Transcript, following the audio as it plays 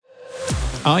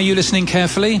Are you listening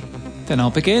carefully? Then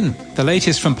I'll begin. The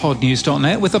latest from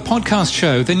podnews.net with the podcast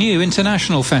show, the new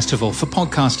International Festival for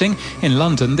Podcasting in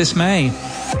London this May.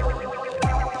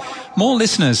 More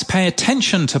listeners pay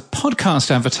attention to podcast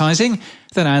advertising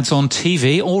than ads on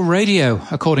TV or radio,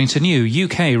 according to new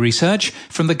UK research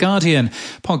from The Guardian.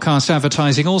 Podcast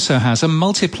advertising also has a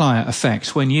multiplier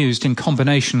effect when used in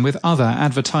combination with other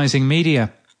advertising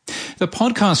media. The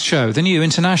podcast show, the new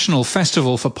International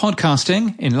Festival for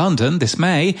Podcasting in London this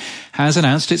May, has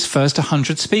announced its first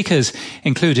 100 speakers,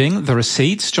 including The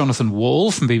Receipts, Jonathan Wall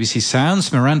from BBC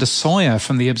Sounds, Miranda Sawyer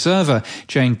from The Observer,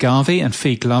 Jane Garvey and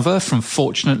Fee Glover from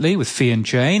Fortunately with Fee and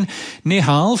Jane,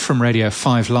 Nihal from Radio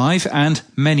 5 Live, and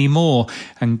many more.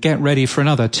 And get ready for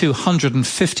another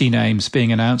 250 names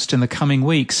being announced in the coming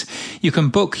weeks. You can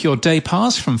book your day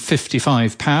pass from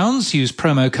 £55. Use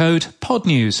promo code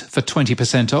PODNEWS for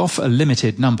 20% off a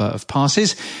limited number of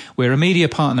passes. We're a media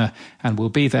partner and we'll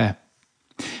be there.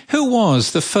 Who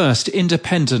was the first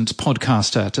independent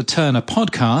podcaster to turn a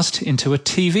podcast into a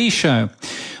TV show?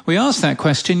 We asked that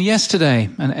question yesterday,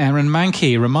 and Aaron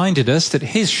Mankey reminded us that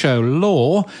his show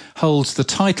Law holds the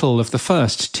title of the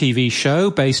first TV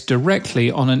show based directly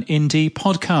on an indie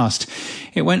podcast.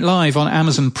 It went live on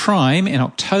Amazon Prime in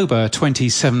October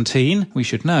 2017. We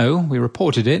should know, we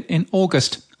reported it in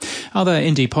August. Other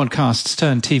indie podcasts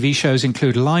turned TV shows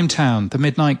include Limetown, The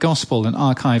Midnight Gospel and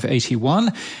Archive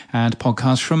 81, and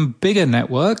podcasts from bigger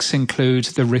networks include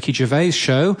The Ricky Gervais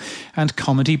Show and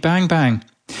Comedy Bang Bang.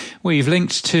 We've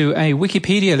linked to a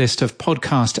Wikipedia list of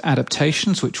podcast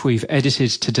adaptations which we've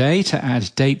edited today to add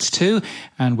dates to,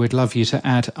 and we'd love you to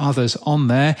add others on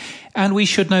there. And we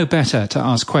should know better to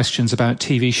ask questions about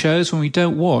TV shows when we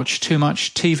don't watch too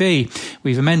much TV.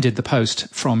 We've amended the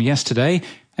post from yesterday,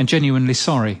 and genuinely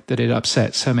sorry that it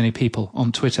upset so many people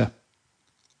on Twitter.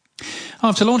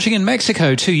 After launching in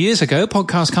Mexico 2 years ago,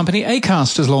 podcast company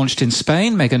Acast has launched in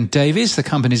Spain. Megan Davies, the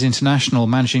company's international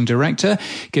managing director,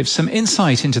 gives some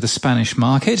insight into the Spanish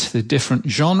market, the different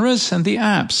genres and the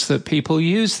apps that people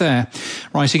use there.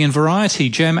 Writing in Variety,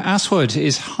 Jem Aswad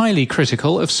is highly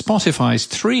critical of Spotify's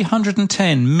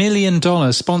 $310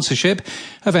 million sponsorship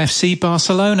of FC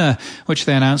Barcelona, which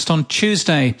they announced on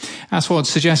Tuesday. Aswad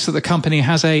suggests that the company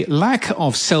has a lack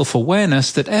of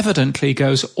self-awareness that evidently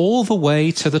goes all the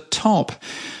way to the top.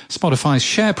 Spotify's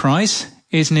share price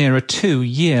is near a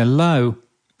 2-year low.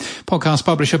 Podcast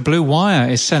publisher Blue Wire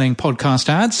is selling podcast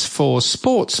ads for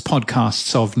sports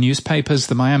podcasts of newspapers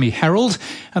The Miami Herald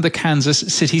and the Kansas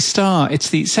City Star. It's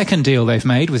the second deal they've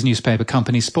made with newspaper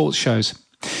company sports shows.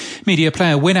 Media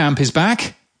player Winamp is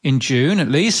back. In June, at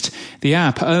least. The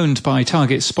app, owned by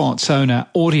Target Sports owner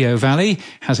Audio Valley,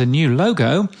 has a new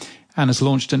logo and has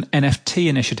launched an NFT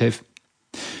initiative.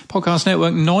 Podcast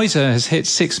network Noiser has hit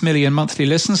 6 million monthly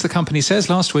listens. The company says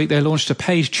last week they launched a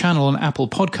paid channel on Apple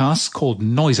Podcasts called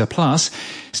Noiser Plus.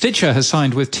 Stitcher has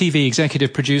signed with TV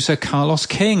executive producer Carlos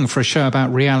King for a show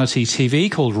about reality TV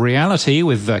called Reality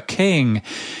with the King.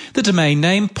 The domain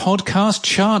name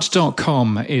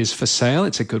podcastchart.com is for sale.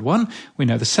 It's a good one. We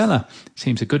know the seller.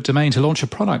 Seems a good domain to launch a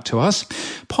product to us.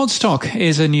 Podstock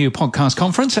is a new podcast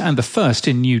conference and the first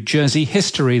in New Jersey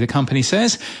history, the company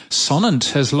says.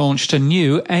 Sonant has launched a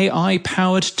new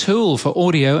AI-powered tool for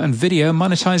audio and video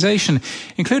monetization,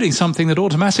 including something that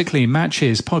automatically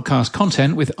matches podcast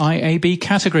content with IAB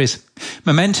categories.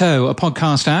 Memento, a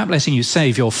podcast app letting you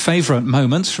save your favorite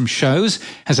moments from shows,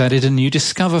 has added a new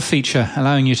Discover feature,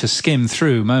 allowing you to skim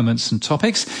through moments and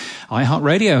topics.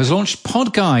 iHeartRadio has launched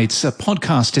Pod Guides, a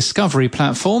podcast discovery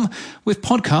platform with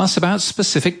podcasts about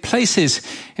specific places.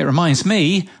 It reminds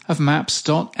me of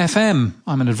Maps.fm.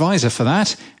 I'm an advisor for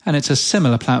that, and it's a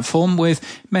similar platform with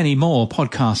many more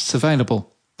podcasts available.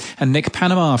 And Nick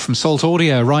Panama from Salt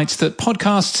Audio writes that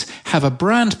podcasts have a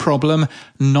brand problem,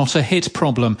 not a hit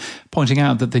problem, pointing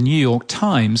out that the New York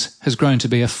Times has grown to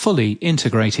be a fully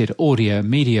integrated audio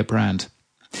media brand.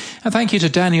 And thank you to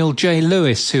Daniel J.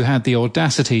 Lewis, who had the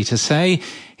audacity to say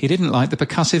he didn't like the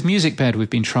percussive music bed we've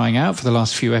been trying out for the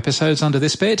last few episodes under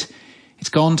this bit. It's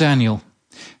gone, Daniel.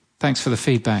 Thanks for the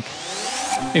feedback.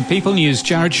 In People News,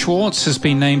 Jared Schwartz has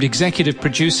been named executive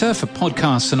producer for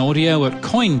podcasts and audio at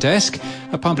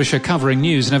CoinDesk, a publisher covering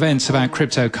news and events about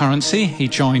cryptocurrency. He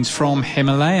joins from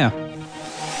Himalaya.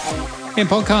 In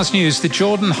podcast news, the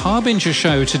Jordan Harbinger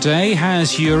show today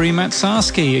has Yuri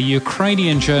Matsarsky, a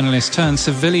Ukrainian journalist turned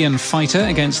civilian fighter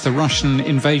against the Russian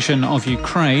invasion of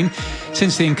Ukraine.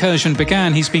 Since the incursion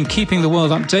began, he's been keeping the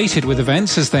world updated with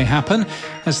events as they happen,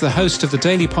 as the host of the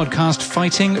daily podcast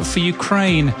Fighting for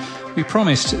Ukraine. We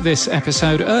promised this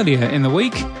episode earlier in the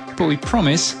week, but we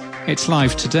promise it's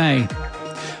live today.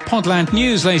 Podland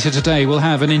News later today will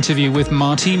have an interview with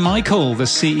Marty Michael, the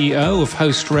CEO of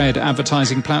host-read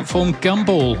advertising platform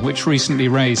Gumball, which recently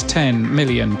raised $10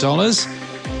 million.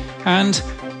 And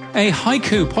a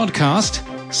haiku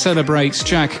podcast celebrates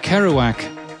Jack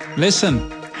Kerouac. Listen,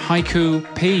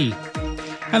 Haiku P.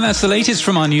 And that's the latest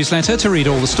from our newsletter. To read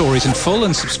all the stories in full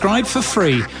and subscribe for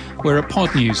free, we're at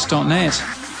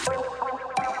podnews.net.